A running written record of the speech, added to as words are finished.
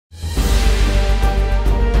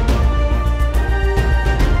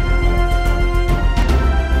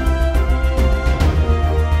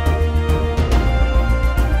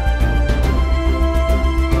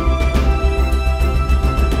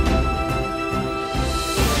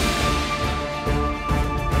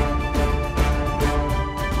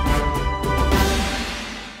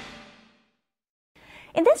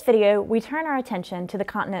this video, we turn our attention to the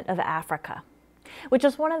continent of Africa, which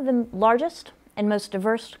is one of the largest and most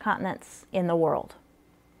diverse continents in the world.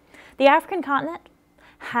 The African continent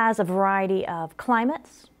has a variety of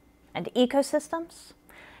climates and ecosystems.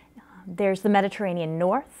 There's the Mediterranean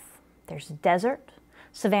north, there's desert,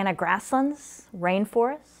 savanna grasslands,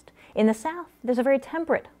 rainforest. In the south, there's a very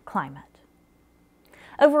temperate climate.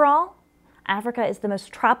 Overall, Africa is the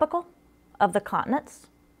most tropical of the continents,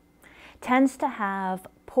 tends to have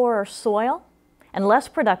poorer soil and less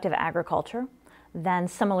productive agriculture than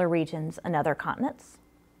similar regions in other continents,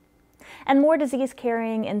 and more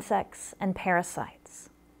disease-carrying insects and parasites.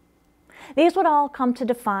 These would all come to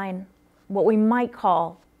define what we might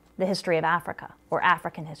call the history of Africa, or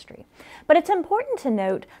African history. But it's important to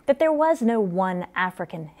note that there was no one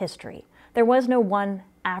African history. There was no one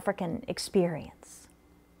African experience.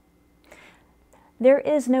 There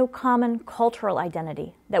is no common cultural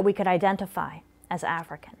identity that we could identify as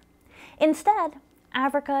African. Instead,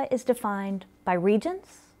 Africa is defined by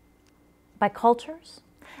regions, by cultures,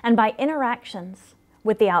 and by interactions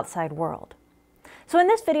with the outside world. So in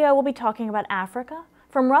this video, we'll be talking about Africa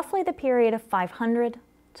from roughly the period of 500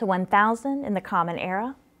 to 1000 in the Common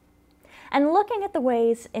Era, and looking at the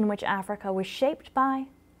ways in which Africa was shaped by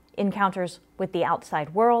encounters with the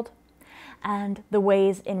outside world, and the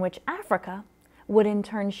ways in which Africa would in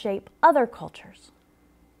turn shape other cultures.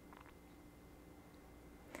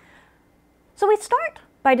 So we start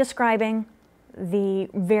by describing the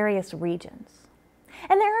various regions.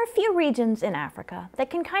 And there are a few regions in Africa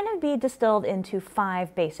that can kind of be distilled into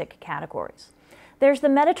 5 basic categories. There's the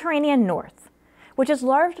Mediterranean North, which is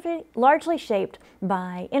largely shaped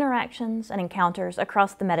by interactions and encounters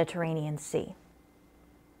across the Mediterranean Sea.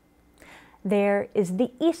 There is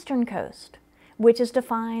the eastern coast, which is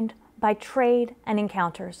defined by trade and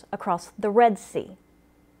encounters across the Red Sea.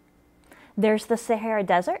 There's the Sahara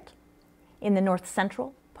Desert in the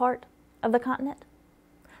north-central part of the continent.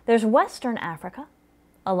 There's Western Africa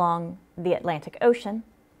along the Atlantic Ocean.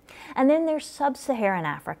 And then there's Sub-Saharan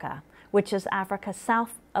Africa, which is Africa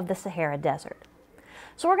south of the Sahara Desert.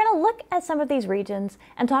 So we're going to look at some of these regions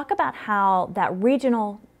and talk about how that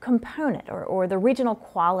regional component or the regional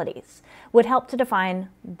qualities would help to define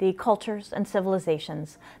the cultures and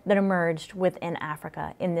civilizations that emerged within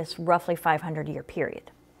Africa in this roughly 500-year period.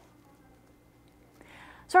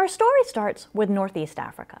 So our story starts with Northeast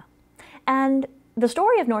Africa. And the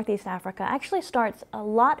story of Northeast Africa actually starts a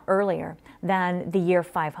lot earlier than the year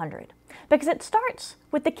 500, because it starts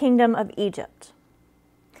with the Kingdom of Egypt.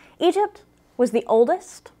 Egypt was the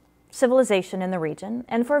oldest civilization in the region,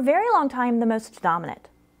 and for a very long time the most dominant.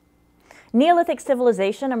 Neolithic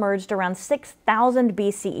civilization emerged around 6000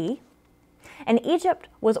 BCE, and Egypt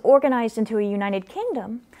was organized into a united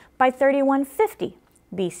kingdom by 3150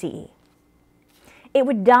 BCE. It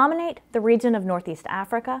would dominate the region of Northeast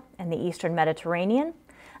Africa and the Eastern Mediterranean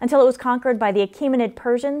until it was conquered by the Achaemenid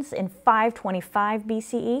Persians in 525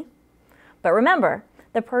 BCE. But remember,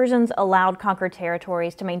 the Persians allowed conquered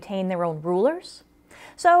territories to maintain their own rulers.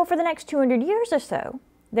 So for the next 200 years or so,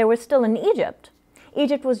 there was still an Egypt.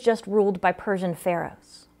 Egypt was just ruled by Persian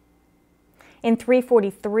pharaohs. In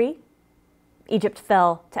 343, Egypt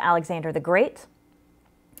fell to Alexander the Great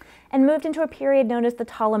and moved into a period known as the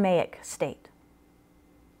Ptolemaic state.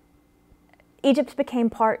 Egypt became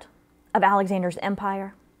part of Alexander's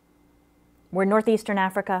empire, where northeastern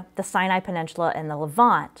Africa, the Sinai Peninsula, and the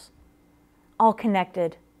Levant all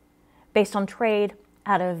connected based on trade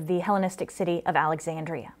out of the Hellenistic city of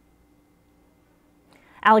Alexandria.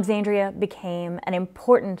 Alexandria became an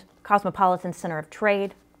important cosmopolitan center of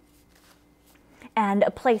trade and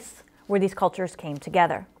a place where these cultures came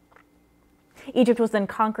together. Egypt was then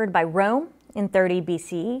conquered by Rome in 30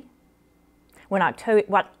 BCE, when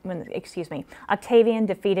Octavian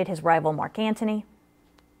defeated his rival Mark Antony,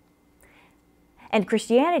 and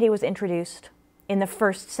Christianity was introduced in the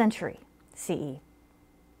 1st century CE.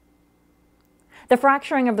 The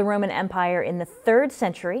fracturing of the Roman Empire in the 3rd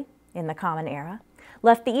century, in the Common Era,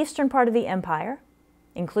 left the eastern part of the empire,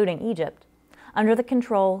 including Egypt, under the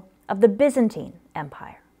control of the Byzantine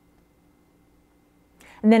Empire.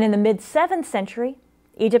 And then in the mid-7th century,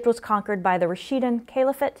 Egypt was conquered by the Rashidun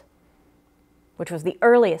Caliphate, which was the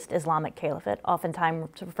earliest Islamic caliphate, oftentimes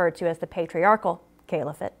referred to as the Patriarchal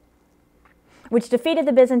Caliphate, which defeated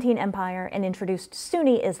the Byzantine Empire and introduced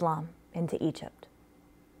Sunni Islam into Egypt.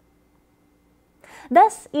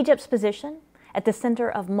 Thus, Egypt's position at the center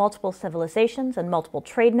of multiple civilizations and multiple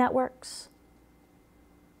trade networks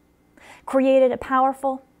created a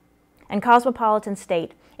powerful and cosmopolitan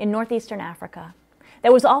state in northeastern Africa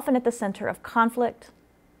that was often at the center of conflict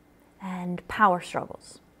and power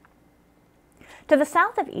struggles. To the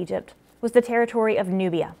south of Egypt was the territory of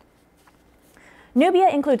Nubia. Nubia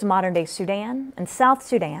includes modern-day Sudan and South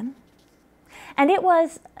Sudan, and it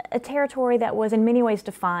was a territory that was in many ways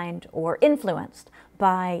defined or influenced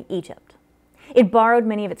by Egypt. It borrowed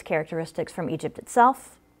many of its characteristics from Egypt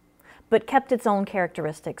itself, but kept its own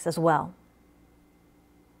characteristics as well.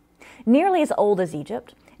 Nearly as old as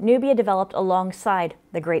Egypt, Nubia developed alongside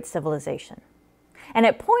the Great Civilization. And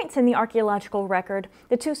at points in the archaeological record,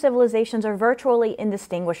 the two civilizations are virtually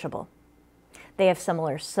indistinguishable. They have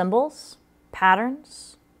similar symbols,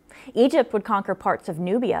 patterns. Egypt would conquer parts of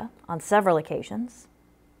Nubia on several occasions.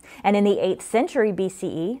 And in the 8th century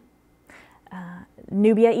BCE,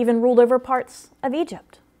 Nubia even ruled over parts of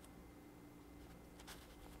Egypt.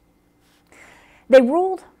 They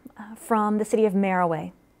ruled from the city of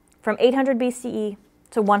Meroe from 800 BCE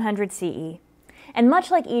to 100 CE, and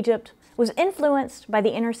much like Egypt, was influenced by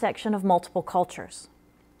the intersection of multiple cultures.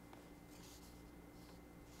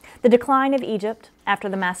 The decline of Egypt after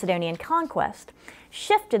the Macedonian conquest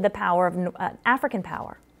shifted the power of African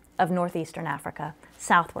power of northeastern Africa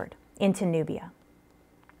southward into Nubia.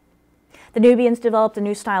 The Nubians developed a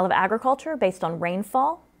new style of agriculture based on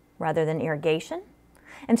rainfall rather than irrigation,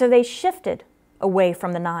 and so they shifted away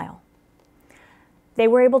from the Nile. They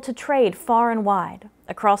were able to trade far and wide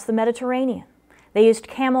across the Mediterranean. They used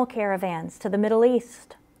camel caravans to the Middle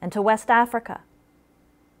East and to West Africa.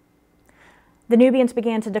 The Nubians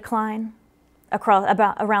began to decline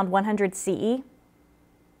around 100 CE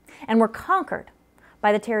and were conquered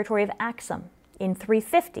by the territory of Axum in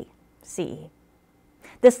 350 CE.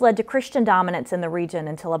 This led to Christian dominance in the region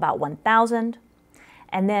until about 1000,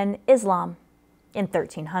 and then Islam in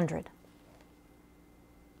 1300.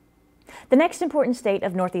 The next important state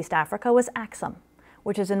of Northeast Africa was Axum,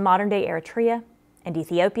 which is in modern-day Eritrea and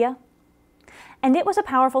Ethiopia, and it was a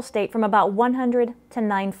powerful state from about 100 to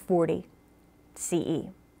 940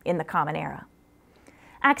 CE in the Common Era.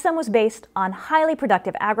 Axum was based on highly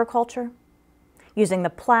productive agriculture, using the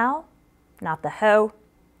plow, not the hoe,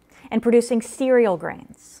 and producing cereal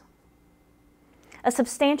grains. A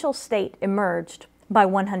substantial state emerged by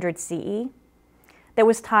 100 CE that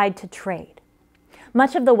was tied to trade.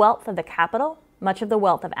 Much of the wealth of the capital, much of the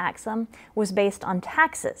wealth of Axum, was based on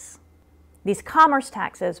taxes. These commerce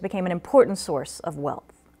taxes became an important source of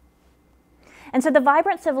wealth. And so the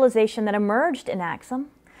vibrant civilization that emerged in Axum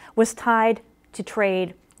was tied to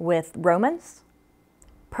trade with Romans,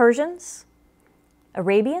 Persians,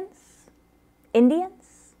 Arabians,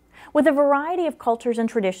 Indians, with a variety of cultures and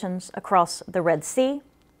traditions across the Red Sea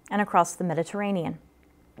and across the Mediterranean.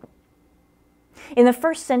 In the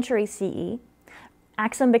 1st century CE,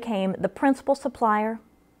 Axum became the principal supplier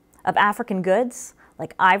of African goods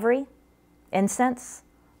like ivory, incense,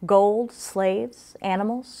 gold, slaves,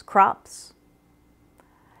 animals, crops.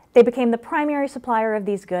 They became the primary supplier of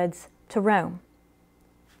these goods to Rome.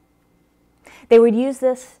 They would use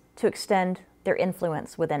this to extend their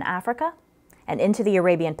influence within Africa and into the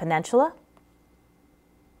Arabian Peninsula.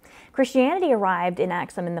 Christianity arrived in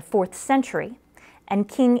Axum in the 4th century, and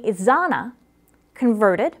King Izana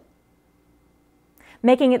converted,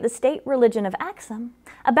 making it the state religion of Axum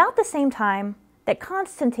about the same time that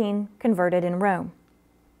Constantine converted in Rome.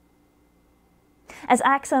 As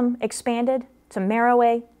Axum expanded to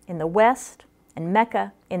Meroe in the west and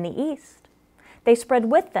Mecca in the east, they spread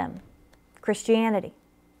with them Christianity.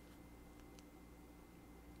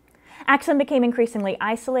 Axum became increasingly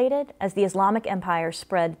isolated as the Islamic Empire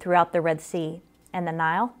spread throughout the Red Sea and the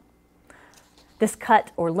Nile. This cut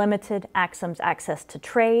or limited Axum's access to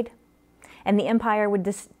trade, and the empire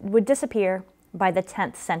would disappear by the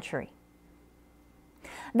 10th century.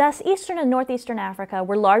 Thus, Eastern and Northeastern Africa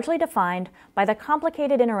were largely defined by the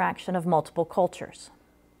complicated interaction of multiple cultures.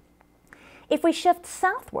 If we shift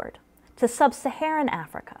southward to sub-Saharan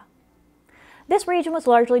Africa, this region was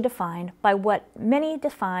largely defined by what many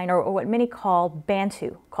define or what many call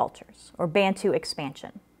Bantu cultures, or Bantu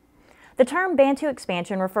expansion. The term Bantu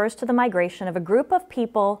expansion refers to the migration of a group of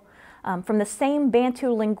people from the same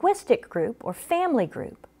Bantu linguistic group or family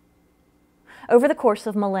group over the course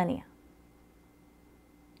of millennia.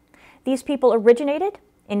 These people originated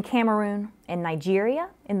in Cameroon and Nigeria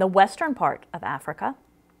in the western part of Africa,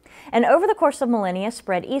 and over the course of millennia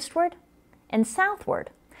spread eastward and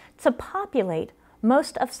southward to populate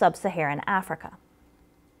most of sub-Saharan Africa.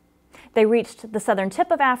 They reached the southern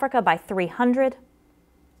tip of Africa by 300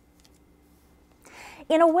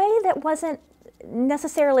 in a way that wasn't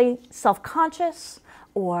necessarily self-conscious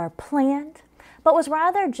or planned, but was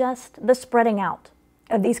rather just the spreading out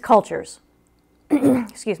of these cultures,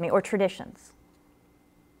 excuse me, or traditions.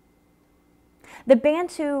 The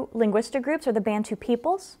Bantu linguistic groups, or the Bantu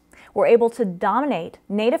peoples, were able to dominate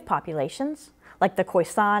native populations like the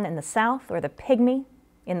Khoisan in the south or the Pygmy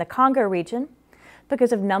in the Congo region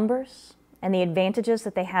because of numbers and the advantages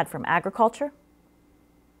that they had from agriculture.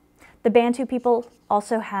 The Bantu people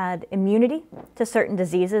also had immunity to certain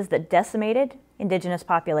diseases that decimated indigenous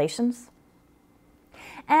populations.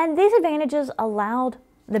 And these advantages allowed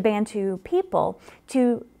the Bantu people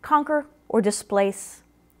to conquer or displace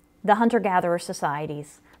the hunter-gatherer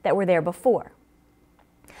societies that were there before.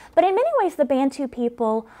 But in many ways, the Bantu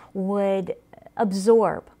people would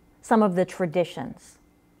absorb some of the traditions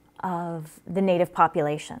of the native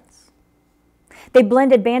populations. They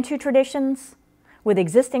blended Bantu traditions with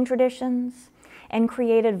existing traditions and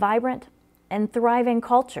created vibrant and thriving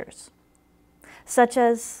cultures, such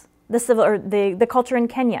as the culture in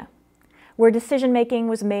Kenya, where decision-making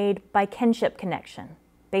was made by kinship connection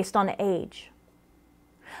based on age.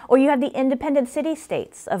 Or you have the independent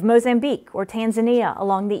city-states of Mozambique or Tanzania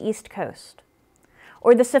along the east coast,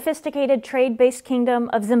 or the sophisticated trade-based kingdom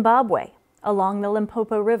of Zimbabwe along the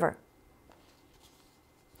Limpopo River.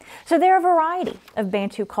 So there are a variety of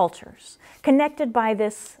Bantu cultures connected by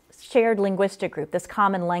this shared linguistic group, this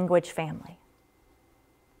common language family.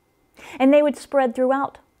 And they would spread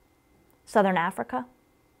throughout Southern Africa,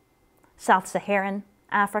 Sub-Saharan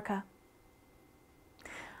Africa,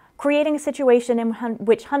 creating a situation in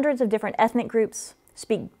which hundreds of different ethnic groups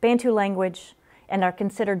speak Bantu language and are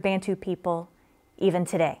considered Bantu people even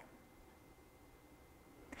today.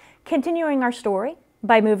 Continuing our story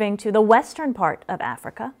by moving to the western part of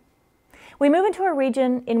Africa, we move into a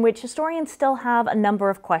region in which historians still have a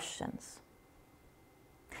number of questions.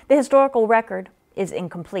 The historical record is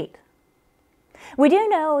incomplete. We do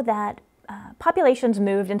know that populations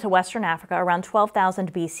moved into Western Africa around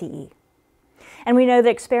 12,000 BCE. And we know that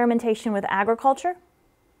experimentation with agriculture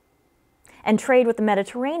and trade with the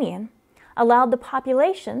Mediterranean allowed the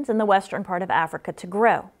populations in the western part of Africa to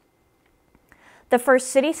grow. The first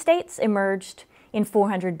city-states emerged in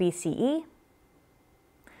 400 BCE,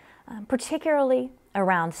 particularly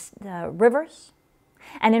around rivers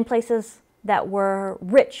and in places that were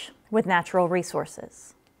rich with natural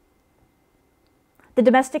resources. The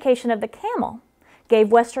domestication of the camel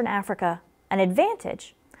gave Western Africa an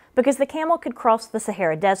advantage because the camel could cross the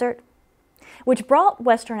Sahara Desert, which brought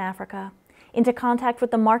Western Africa into contact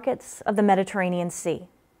with the markets of the Mediterranean Sea.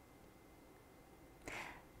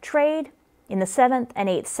 Trade in the 7th and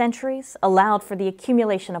 8th centuries allowed for the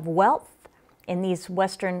accumulation of wealth in these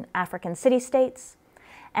Western African city-states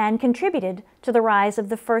and contributed to the rise of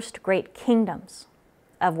the first great kingdoms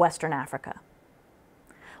of Western Africa.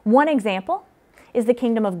 One example is the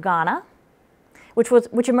Kingdom of Ghana,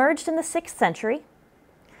 which emerged in the 6th century,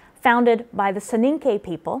 founded by the Soninke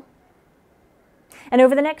people. And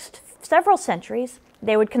over the next several centuries,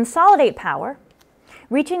 they would consolidate power,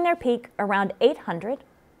 reaching their peak around 800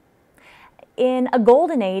 in a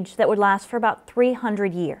golden age that would last for about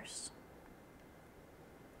 300 years.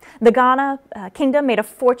 The Ghana kingdom made a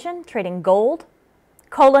fortune trading gold,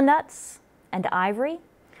 kola nuts, and ivory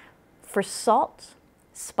for salt,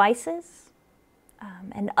 spices,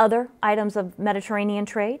 and other items of Mediterranean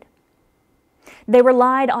trade. They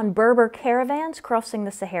relied on Berber caravans crossing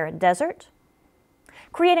the Sahara Desert,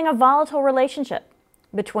 creating a volatile relationship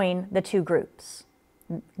between the two groups,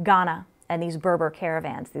 Ghana and these Berber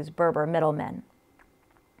caravans, these Berber middlemen.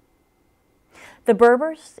 The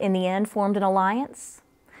Berbers, in the end, formed an alliance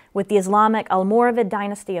with the Islamic Almoravid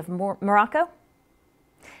dynasty of Morocco,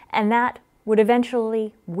 and that would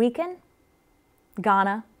eventually weaken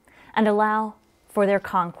Ghana and allow for their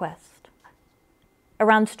conquest.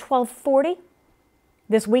 Around 1240,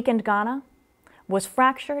 this weakened Ghana was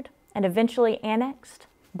fractured and eventually annexed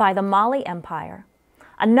by the Mali Empire,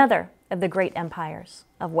 another of the great empires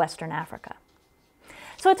of Western Africa.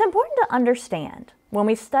 So it's important to understand when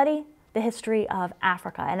we study the history of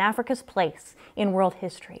Africa and Africa's place in world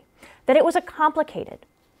history, that it was a complicated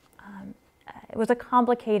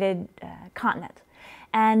continent,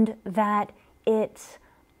 and that it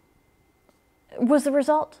was the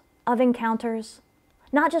result of encounters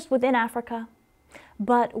not just within Africa,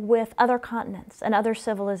 but with other continents and other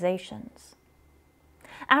civilizations.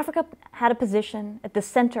 Africa had a position at the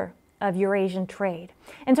center of Eurasian trade,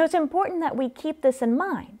 and so it's important that we keep this in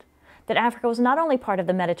mind, that Africa was not only part of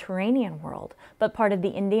the Mediterranean world, but part of the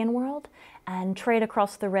Indian world, and trade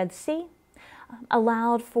across the Red Sea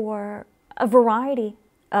allowed for a variety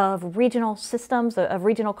of regional systems, of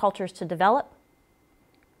regional cultures to develop,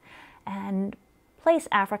 and place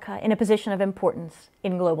Africa in a position of importance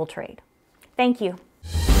in global trade. Thank you.